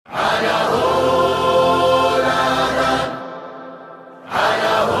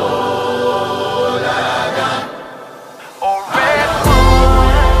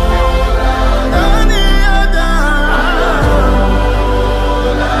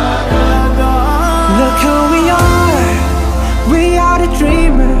Look who we are the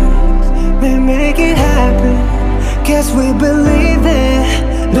dreamers, we make it happen, guess we believe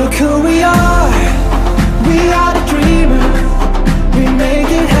it. Look who we are the dreamers, we make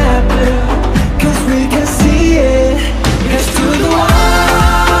it happen, cause we can see it. Here's to the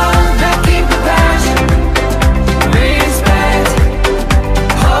one that keep the passion, respect,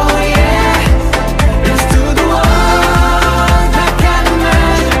 oh yeah. Here's to the one that can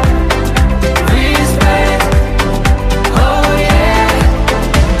imagine, respect, oh yeah.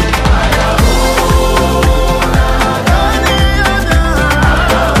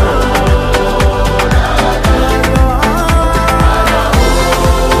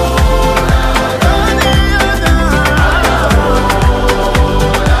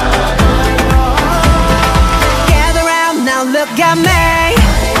 Gather round now, look at me.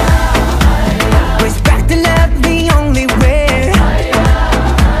 Respect and love the only way.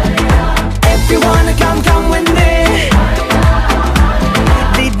 If you wanna come, come with me.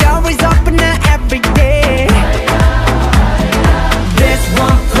 The door is open now every day. This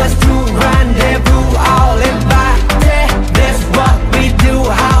 1+2 rendezvous, all invited. This what we do,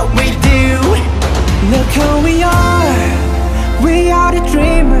 how we do. Look who we are the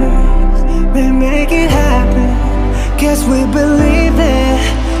dreamers, we make it happen, guess we believe it.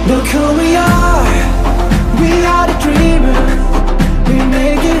 Look who we are the dreamers, we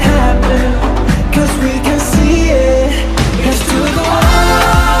make it happen, cause we can see it. Here's to the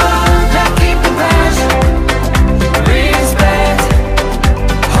one that keep the passion, respect,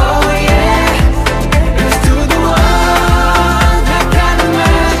 oh yeah. Here's to the one that can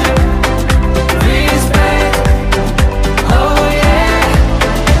imagine, respect, oh yeah.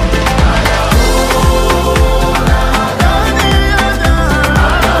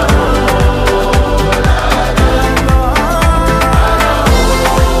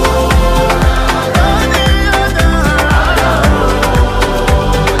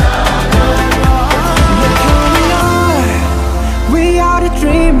 We are the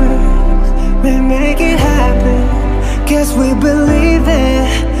dreamers, we make it happen, guess we believe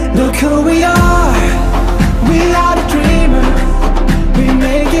it. Look who we are